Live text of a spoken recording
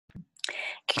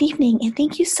Good evening, and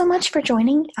thank you so much for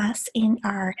joining us in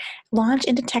our Launch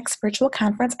into Text virtual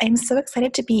conference. I'm so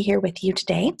excited to be here with you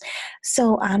today.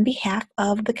 So, on behalf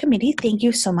of the committee, thank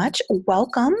you so much.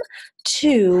 Welcome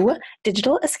to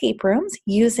Digital Escape Rooms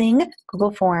using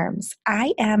Google Forms.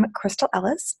 I am Crystal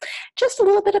Ellis. Just a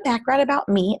little bit of background about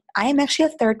me. I am actually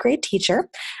a third grade teacher.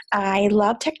 I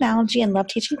love technology and love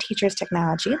teaching teachers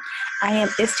technology. I am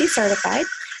ISTE certified.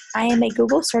 I am a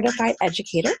Google certified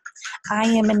educator. I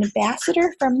am an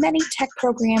ambassador for many tech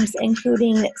programs,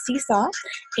 including Seesaw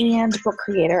and Book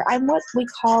Creator. I'm what we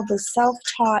call the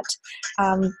self-taught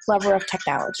lover of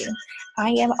technology.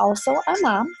 I am also a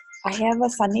mom. I have a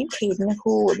son named Caden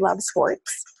who loves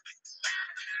sports.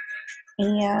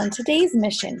 And today's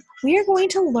mission, we are going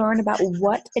to learn about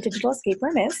what a digital escape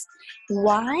room is,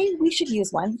 why we should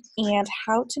use one, and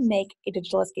how to make a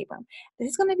digital escape room. This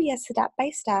is going to be a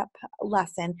step-by-step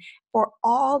lesson for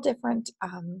all different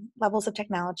levels of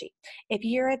technology. If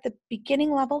you're at the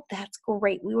beginning level, that's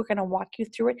great. We were going to walk you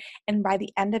through it, and by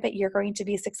the end of it, you're going to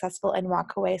be successful and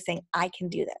walk away saying, I can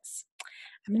do this.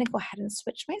 I'm going to go ahead and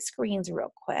switch my screens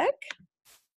real quick.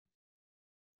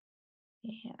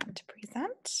 And to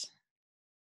present.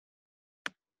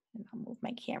 And I'll move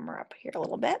my camera up here a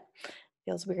little bit.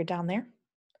 Feels weird down there.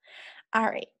 All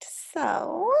right,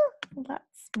 so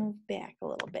let's move back a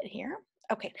little bit here.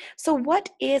 Okay, so what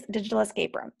is a digital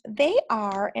escape room? They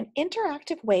are an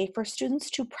interactive way for students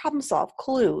to problem solve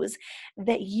clues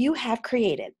that you have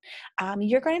created.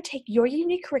 You're going to take your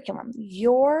unique curriculum,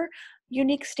 your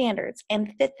unique standards,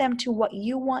 and fit them to what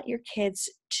you want your kids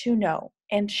to know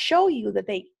and show you that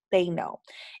they know.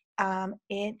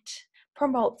 It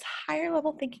promotes higher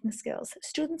level thinking skills.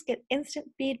 Students get instant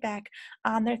feedback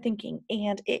on their thinking,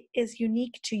 and it is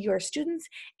unique to your students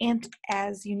and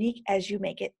as unique as you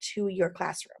make it to your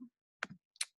classroom.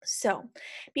 So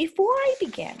before I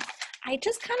begin, I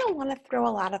just kind of want to throw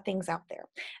a lot of things out there.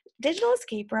 Digital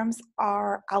escape rooms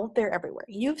are out there everywhere.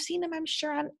 You've seen them, I'm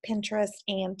sure, on Pinterest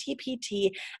and TPT,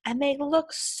 and they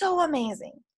look so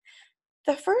amazing.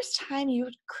 The first time you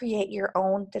create your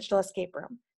own digital escape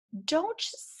room, don't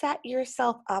set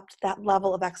yourself up to that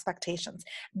level of expectations.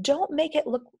 Don't make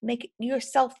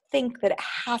yourself think that it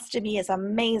has to be as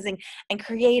amazing and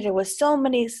creative with so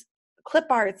many clip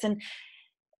arts and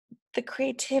the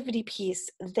creativity piece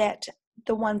that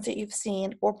the ones that you've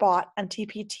seen or bought on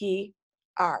TPT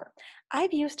are.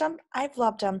 I've used them, I've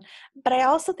loved them, but I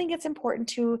also think it's important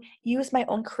to use my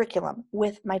own curriculum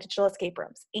with my digital escape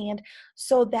rooms. And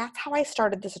so that's how I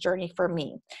started this journey for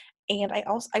me. And I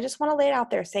just want to lay it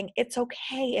out there saying it's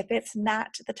okay if it's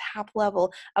not the top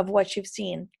level of what you've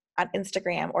seen on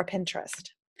Instagram or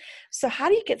Pinterest. So how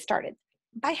do you get started?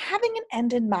 By having an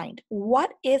end in mind.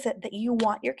 What is it that you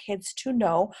want your kids to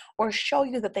know or show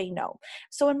you that they know?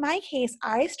 So in my case,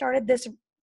 I started this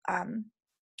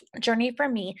journey for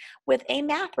me with a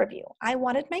math review. I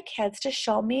wanted my kids to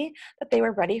show me that they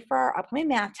were ready for our upcoming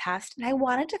math test, and I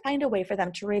wanted to find a way for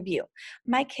them to review.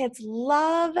 My kids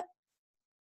love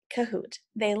Kahoot.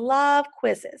 They love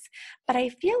quizzes, but I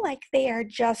feel like they are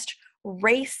just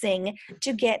racing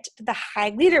to get to the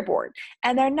high leaderboard,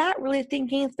 and they're not really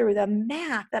thinking through the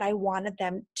math that I wanted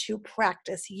them to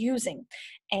practice using.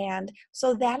 And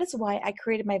so that is why I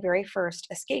created my very first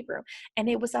escape room. And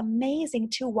it was amazing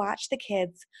to watch the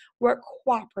kids work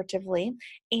cooperatively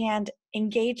and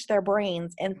engage their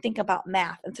brains and think about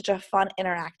math in such a fun,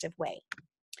 interactive way.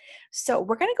 So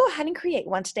we're going to go ahead and create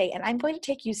one today, and I'm going to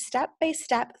take you step by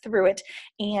step through it,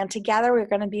 and together we're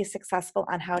going to be successful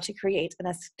on how to create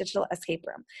a digital escape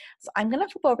room. So I'm going to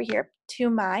flip over here to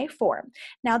my form.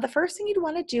 Now the first thing you'd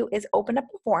want to do is open up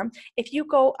a form. If you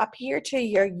go up here to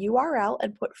your URL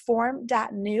and put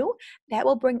form.new, that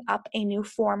will bring up a new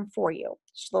form for you.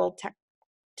 Just a little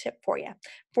tip for you.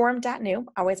 Form.new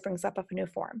always brings up a new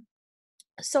form.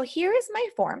 So here is my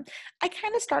form. I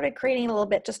kind of started creating a little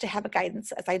bit just to have a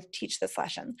guidance as I teach this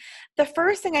lesson. The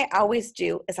first thing I always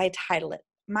do is I title it.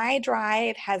 My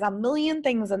drive has a million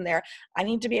things in there. I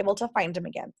need to be able to find them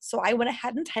again. So I went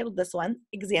ahead and titled this one,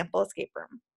 Example Escape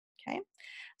Room. Okay,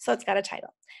 so it's got a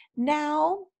title.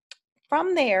 Now,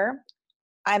 from there,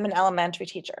 I'm an elementary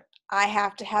teacher. I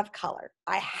have to have color.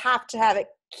 I have to have it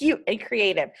cute and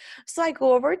creative. So I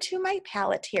go over to my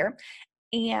palette here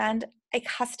and I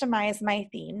customize my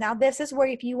theme. Now this is where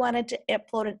if you wanted to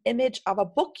upload an image of a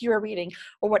book you're reading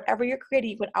or whatever you're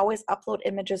creating, you can always upload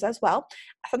images as well.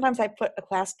 Sometimes I put a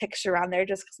class picture on there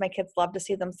just because my kids love to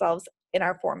see themselves in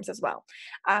our forms as well.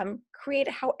 Create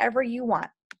it however you want.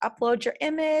 Upload your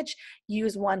image,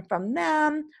 use one from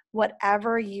them,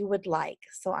 whatever you would like.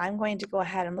 So I'm going to go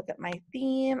ahead and look at my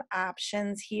theme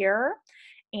options here,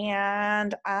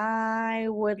 and I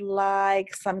would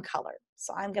like some color.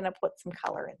 So I'm going to put some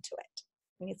color into it.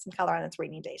 We need some color on this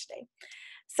rainy day today.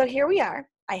 So here we are.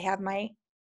 I have my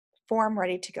form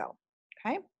ready to go.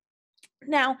 Okay.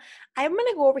 Now I'm going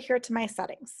to go over here to my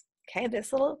settings. Okay.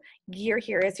 This little gear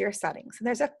here is your settings. And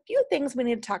there's a few things we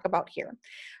need to talk about here.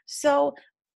 So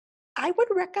I would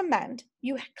recommend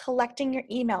you collecting your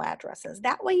email addresses.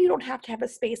 That way you don't have to have a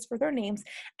space for their names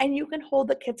and you can hold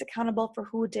the kids accountable for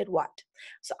who did what.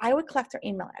 So I would collect their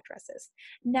email addresses.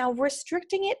 Now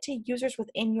restricting it to users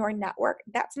within your network,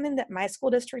 that's something that my school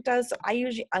district does. So I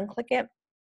usually unclick it.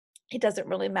 It doesn't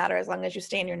really matter as long as you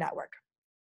stay in your network.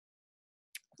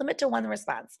 Limit to one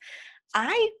response.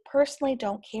 I personally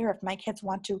don't care if my kids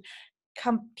want to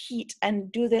compete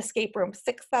and do the escape room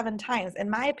 6-7 times. In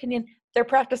my opinion, they're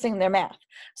practicing their math.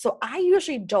 So I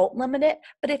usually don't limit it,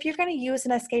 but if you're going to use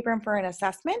an escape room for an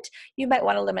assessment, you might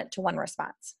want to limit to one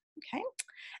response. Okay.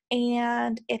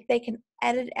 And if they can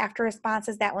edit after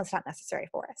responses, that one's not necessary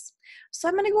for us. So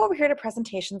I'm going to go over here to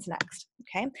presentations next.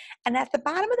 Okay. And at the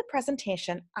bottom of the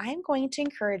presentation, I'm going to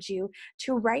encourage you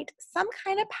to write some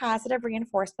kind of positive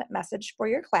reinforcement message for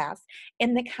your class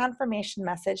in the confirmation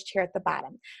message here at the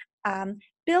bottom.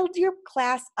 Build your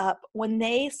class up when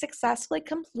they successfully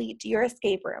complete your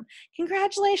escape room.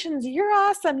 Congratulations, you're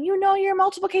awesome. You know your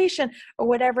multiplication, or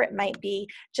whatever it might be,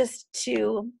 just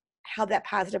to have that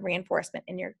positive reinforcement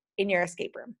in your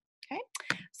escape room. Okay,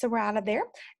 so we're out of there.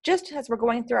 Just as we're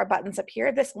going through our buttons up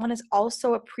here, this one is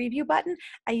also a preview button.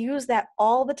 I use that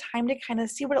all the time to kind of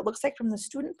see what it looks like from the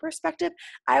student perspective.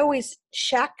 I always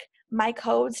check my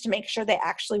codes to make sure they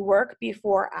actually work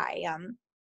before I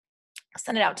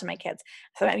send it out to my kids.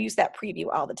 So I use that preview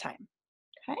all the time.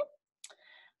 Okay.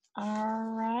 All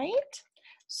right.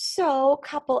 So a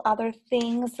couple other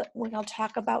things that we'll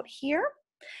talk about here.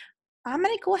 I'm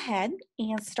going to go ahead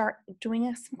and start doing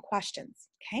some questions.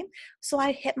 Okay. So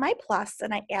I hit my plus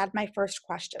and I add my first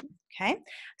question. Okay.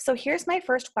 So here's my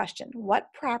first question. What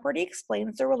property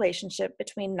explains the relationship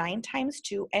between 9 times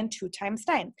 2 and 2 times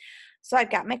 9? So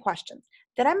I've got my questions.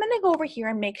 Then I'm going to go over here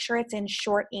and make sure it's in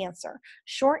short answer.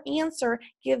 Short answer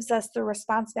gives us the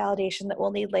response validation that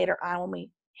we'll need later on when we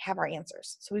have our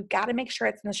answers. So we've got to make sure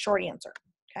it's in the short answer.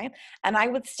 Okay. And I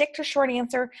would stick to short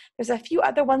answer. There's a few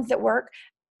other ones that work,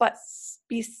 but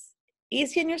be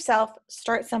easy on yourself.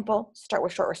 Start simple. Start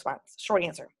with short response, short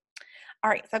answer.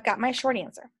 All right. So I've got my short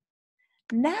answer.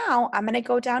 Now I'm going to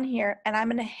go down here and I'm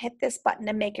going to hit this button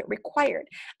and make it required.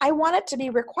 I want it to be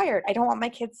required. I don't want my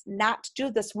kids not to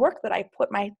do this work that I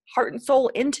put my heart and soul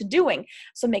into doing.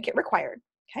 So make it required.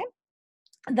 Okay.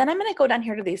 And then I'm going to go down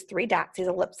here to these 3 dots, these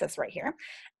ellipses right here,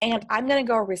 and I'm going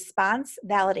to go response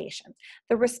validation.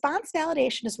 The response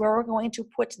validation is where we're going to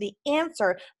put the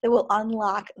answer that will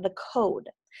unlock the code.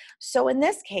 So in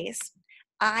this case,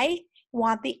 I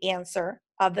want the answer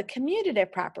of the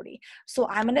commutative property. So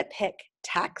I'm going to pick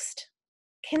text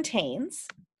contains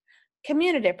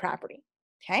commutative property.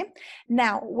 Okay.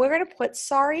 Now we're going to put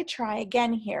sorry, try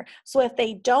again here. So if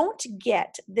they don't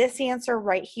get this answer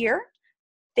right here,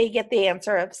 they get the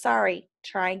answer of sorry,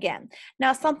 try again.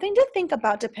 Now something to think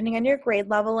about depending on your grade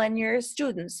level and your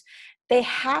students, they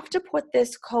have to put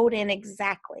this code in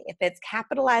exactly. If it's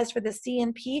capitalized for the C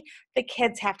and P, the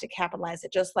kids have to capitalize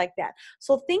it just like that.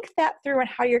 So think that through and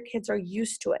how your kids are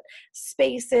used to it.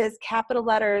 Spaces, capital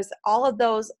letters, all of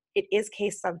those, it is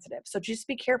case sensitive. So just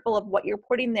be careful of what you're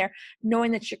putting there,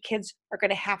 knowing that your kids are going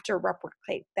to have to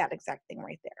replicate that exact thing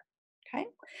right there. Okay.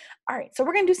 All right. So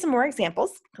we're going to do some more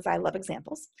examples because I love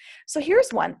examples. So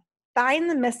here's one. Find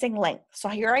the missing length. So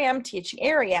here I am teaching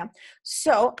area.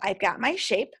 So I've got my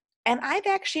shape and I've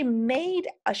actually made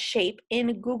a shape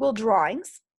in Google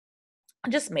Drawings. I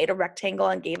just made a rectangle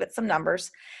and gave it some numbers.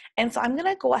 And so I'm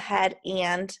going to go ahead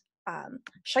and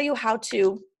show you how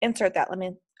to insert that. Let me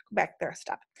go back there a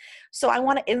step. So I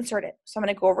want to insert it. So I'm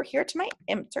going to go over here to my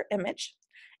insert image.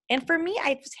 And for me,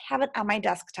 I just have it on my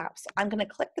desktop. So I'm going to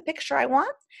click the picture I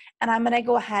want, and I'm going to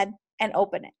go ahead and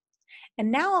open it. And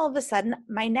now all of a sudden,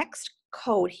 my next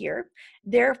code here,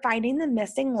 they're finding the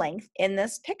missing length in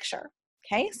this picture.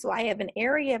 Okay, so I have an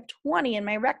area of 20 in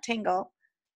my rectangle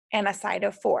and a side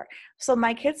of 4. So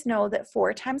my kids know that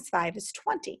 4 times 5 is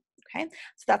 20. Okay,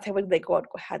 so that's how they go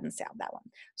ahead and solve that one.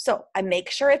 So I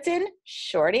make sure it's in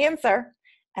short answer,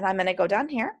 and I'm going to go down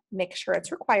here, make sure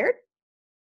it's required.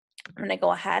 I'm going to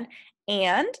go ahead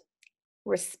and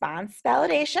response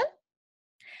validation.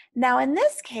 Now in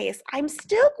this case, I'm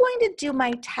still going to do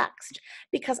my text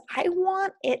because I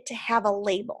want it to have a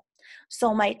label.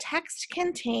 So my text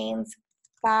contains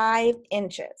 5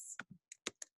 inches.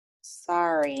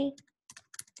 Sorry,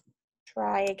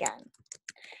 try again.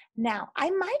 Now I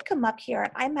might come up here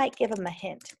and I might give them a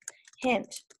hint.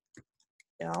 Hint,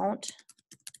 don't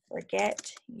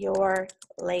Forget your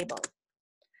label.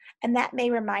 And that may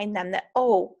remind them that,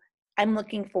 oh, I'm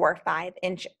looking for 5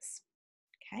 inches.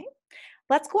 Okay,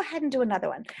 let's go ahead and do another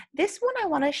one. This one I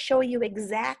want to show you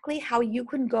exactly how you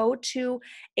can go to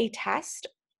a test,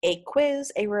 a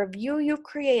quiz, a review you've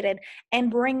created,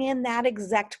 and bring in that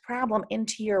exact problem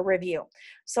into your review.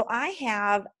 So I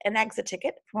have an exit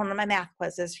ticket for one of my math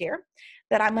quizzes here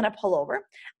that I'm going to pull over.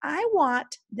 I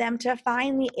want them to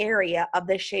find the area of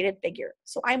the shaded figure.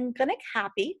 So I'm going to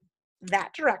copy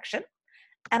that direction,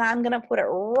 and I'm going to put it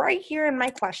right here in my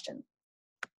question.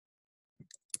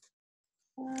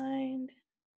 Find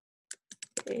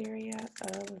the area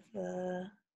of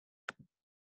the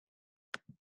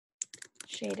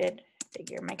shaded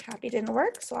figure. My copy didn't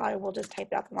work, so I will just type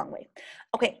it out the long way.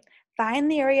 Okay, find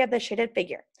the area of the shaded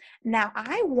figure. Now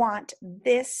I want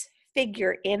this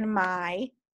figure in my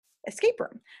escape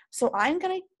room. So I'm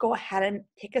going to go ahead and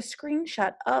take a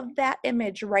screenshot of that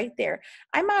image right there.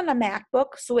 I'm on a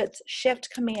MacBook, so it's Shift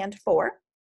Command 4.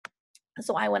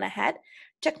 So I went ahead,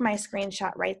 took my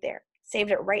screenshot right there,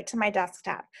 saved it right to my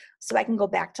desktop. So I can go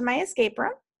back to my escape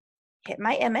room, hit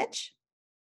my image,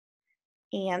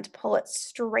 and pull it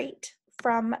straight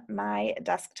from my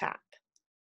desktop.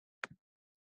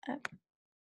 There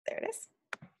it is.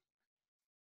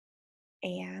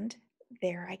 And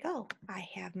there I go. I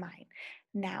have mine.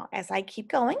 Now, as I keep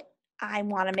going, I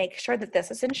want to make sure that this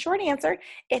is in short answer.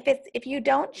 If you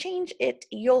don't change it,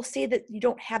 you'll see that you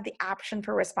don't have the option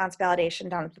for response validation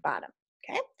down at the bottom.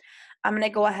 Okay, I'm going to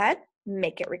go ahead,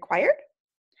 make it required.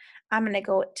 I'm going to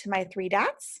go to my 3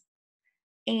 dots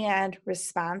and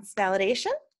response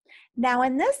validation. Now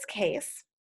in this case,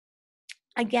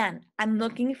 again, I'm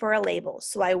looking for a label.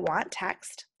 So I want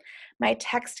text. My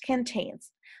text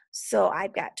contains. So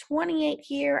I've got 28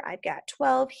 here, I've got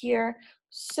 12 here.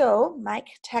 So my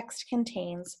text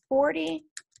contains 40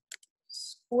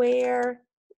 square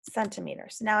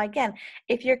centimeters. Now again,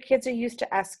 if your kids are used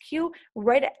to SQ,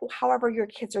 write it however your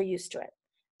kids are used to it.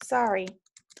 Sorry,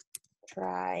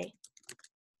 try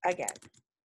again.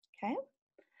 Okay,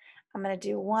 I'm going to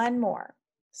do one more.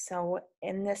 So,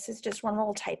 and this is just one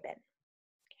little type in.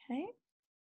 Okay,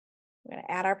 we're going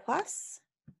to add our plus.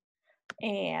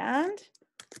 And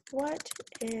what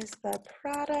is the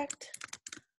product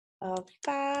of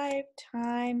 5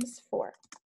 times 4?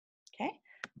 Okay,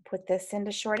 put this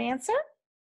into short answer,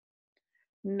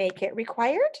 make it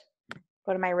required,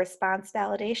 go to my response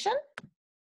validation.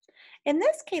 In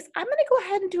this case, I'm going to go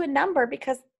ahead and do a number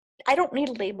because I don't need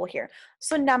a label here.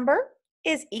 So number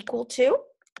is equal to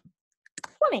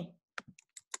 20.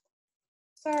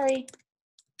 Sorry,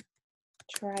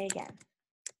 try again.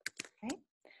 Okay,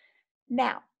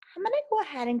 now I'm going to go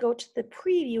ahead and go to the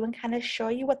preview and kind of show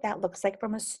you what that looks like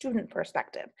from a student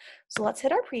perspective. So let's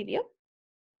hit our preview.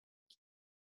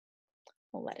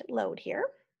 We'll let it load here.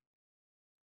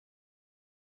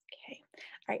 Okay,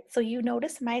 all right, so you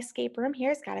notice my escape room here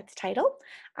has got its title.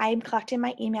 I'm collecting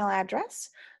my email address.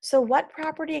 So what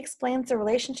property explains the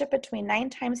relationship between 9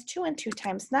 times 2 and 2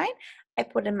 times 9? I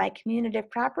put in my commutative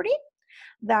property.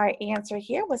 The answer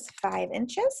here was 5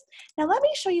 inches. Now let me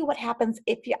show you what happens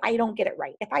if I don't get it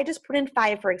right. If I just put in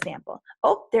 5, for example.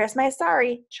 Oh, there's my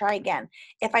sorry, try again.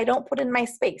 If I don't put in my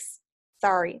space,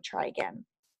 sorry, try again.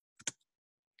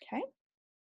 Okay.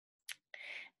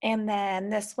 And then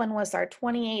this one was our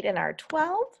 28 and our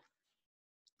 12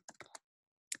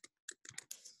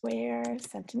 square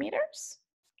centimeters.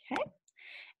 Okay.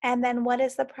 And then what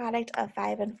is the product of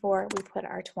 5 and 4? We put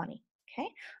our 20. Okay,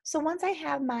 so once I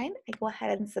have mine, I go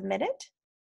ahead and submit it.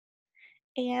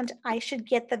 And I should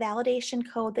get the validation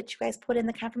code that you guys put in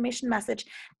the confirmation message.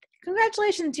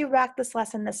 Congratulations, you rocked this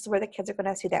lesson. This is where the kids are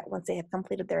going to see that once they have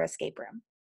completed their escape room.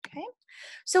 Okay,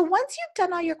 so once you've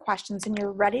done all your questions and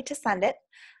you're ready to send it,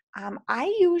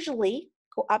 I usually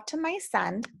go up to my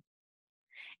send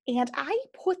and I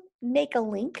make a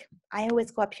link. I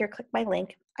always go up here, click my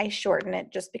link. I shorten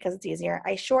it just because it's easier.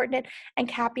 I shorten it and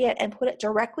copy it and put it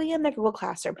directly in the Google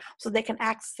Classroom so they can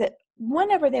access it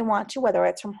whenever they want to, whether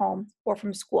it's from home or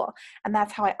from school. And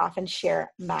that's how I often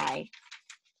share my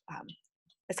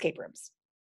escape rooms.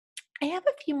 I have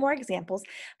a few more examples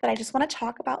that I just want to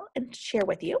talk about and share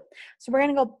with you. So we're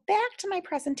going to go back to my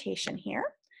presentation here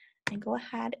and go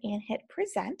ahead and hit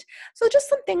present. So just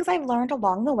some things I've learned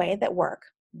along the way that work.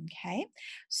 Okay,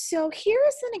 so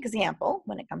here's an example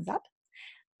when it comes up.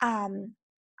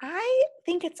 I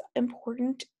think it's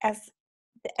important as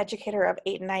the educator of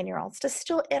 8 and 9-year-olds to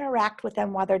still interact with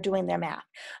them while they're doing their math.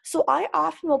 So I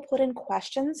often will put in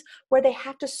questions where they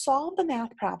have to solve the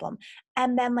math problem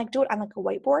and then like do it on like a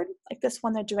whiteboard, like this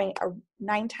one they're doing a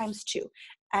 9 times 2.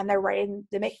 and they're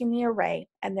making the array,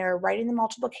 and they're writing the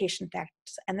multiplication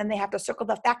factors, and then they have to circle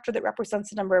the factor that represents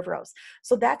the number of rows.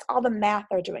 So that's all the math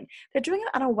they're doing. They're doing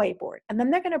it on a whiteboard, and then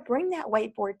they're going to bring that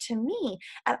whiteboard to me,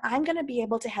 and I'm going to be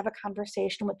able to have a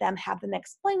conversation with them, have them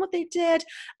explain what they did.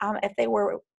 If they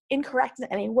were incorrect in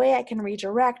any way, I can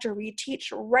redirect or reteach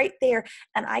right there,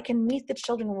 and I can meet the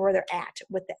children where they're at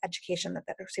with the education that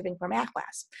they're receiving from math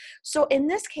class. So in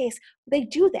this case, they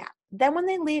do that. Then when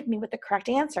they leave me with the correct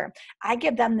answer, I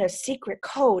give them their secret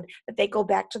code that they go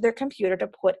back to their computer to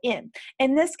put in.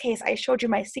 In this case, I showed you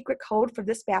my secret code for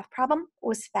this math problem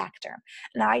was factor.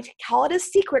 Now I call it a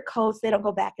secret code so they don't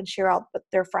go back and share out with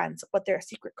their friends what their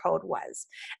secret code was.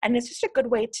 And it's just a good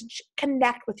way to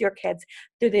connect with your kids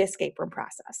through the escape room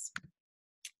process.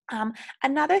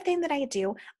 Another thing that I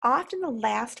do, often the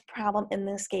last problem in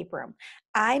the escape room,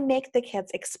 I make the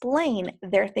kids explain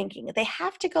their thinking. They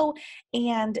have to go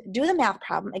and do the math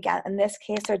problem. Again, in this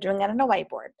case, they're doing it on a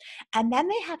whiteboard. And then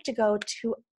they have to go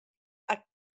to a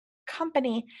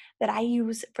company that I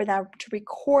use for them to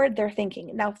record their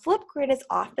thinking. Now, Flipgrid is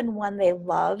often one they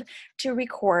love to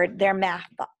record their math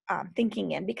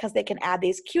thinking in, because they can add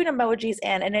these cute emojis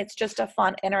in, and it's just a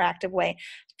fun, interactive way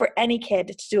for any kid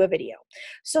to do a video.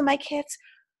 So my kids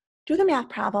do the math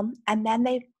problem, and then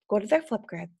they go to their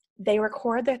Flipgrid. They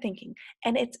record their thinking,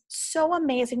 and it's so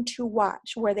amazing to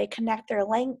watch where they connect their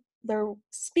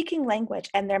speaking language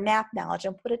and their math knowledge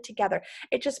and put it together.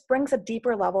 It just brings a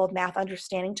deeper level of math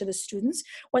understanding to the students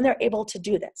when they're able to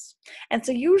do this. And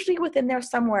so usually within there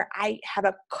somewhere, I have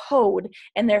a code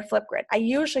in their Flipgrid. I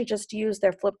usually just use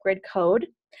their Flipgrid code.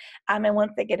 And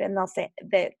once they get in,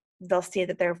 they'll see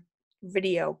that their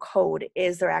video code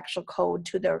is their actual code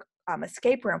to their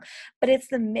escape room. But it's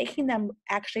the making them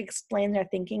actually explain their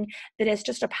thinking that is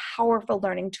just a powerful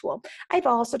learning tool. I've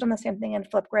also done the same thing in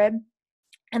Flipgrid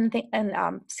and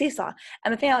Seesaw.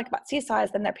 And the thing I like about Seesaw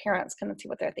is then their parents can see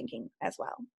what they're thinking as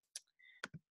well.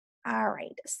 All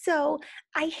right, so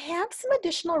I have some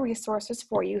additional resources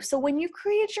for you. So when you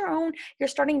create your own, you're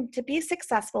starting to be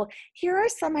successful, here are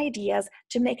some ideas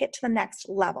to make it to the next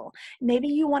level. Maybe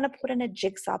you want to put in a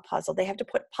jigsaw puzzle. They have to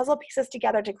put puzzle pieces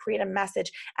together to create a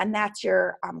message, and that's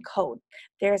your code.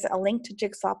 There's a link to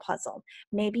jigsaw puzzle.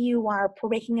 Maybe you are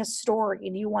making a story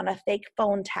and you want a fake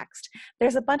phone text.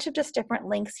 There's a bunch of just different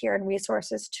links here and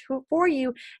resources for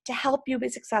you to help you be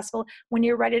successful when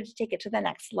you're ready to take it to the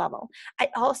next level. I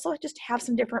also just have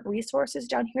some different resources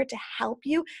down here to help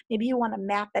you. Maybe you want to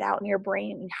map it out in your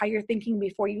brain and how you're thinking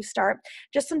before you start.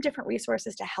 Just some different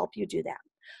resources to help you do that.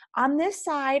 On this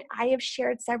side, I have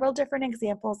shared several different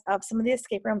examples of some of the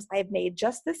escape rooms I've made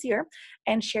just this year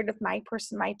and shared with my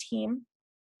team,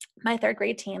 my third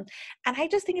grade team. And I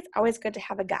just think it's always good to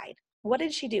have a guide. What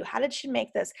did she do? How did she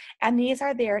make this? And these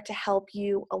are there to help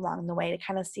you along the way to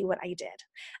kind of see what I did.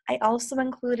 I also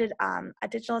included a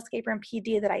digital escape room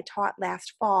PD that I taught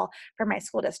last fall for my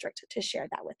school district to share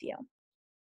that with you.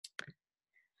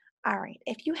 All right,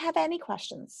 if you have any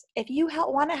questions, if you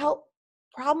want to help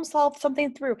problem solve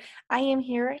something through, I am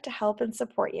here to help and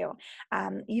support you.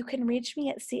 You can reach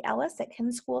me at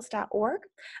cellis@kinschools.org.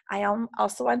 I am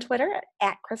also on Twitter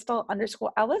at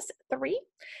Crystal_Ellis3.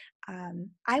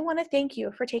 I want to thank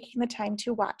you for taking the time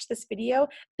to watch this video.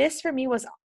 This for me was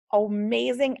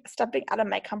amazing, stepping out of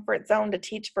my comfort zone to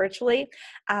teach virtually.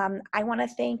 I want to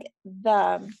thank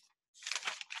the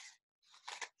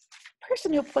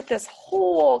person who put this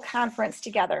whole conference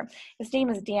together. His name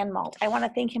is Dan Malt. I want to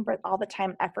thank him for all the time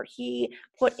and effort he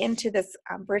put into this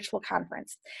virtual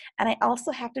conference. And I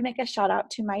also have to make a shout out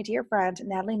to my dear friend,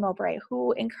 Natalie Mowbray,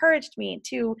 who encouraged me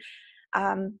to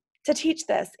teach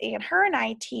this. And her and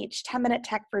I teach 10-minute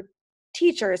tech for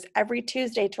teachers every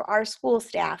Tuesday to our school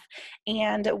staff,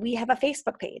 and we have a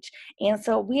Facebook page, and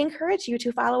so we encourage you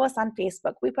to follow us on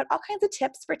Facebook. We put all kinds of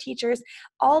tips for teachers,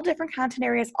 all different content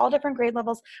areas, all different grade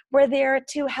levels. We're there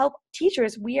to help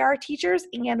teachers. We are teachers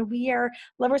and we are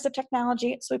lovers of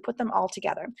technology, so we put them all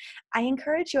together. I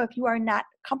encourage you, if you are not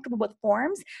comfortable with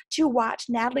forms, to watch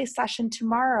Natalie's session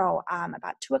tomorrow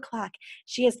about 2 o'clock.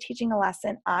 She is teaching a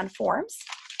lesson on forms.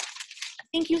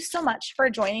 Thank you so much for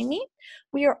joining me.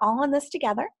 We are all in this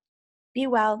together. Be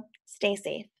well, stay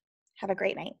safe. Have a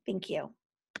great night. Thank you.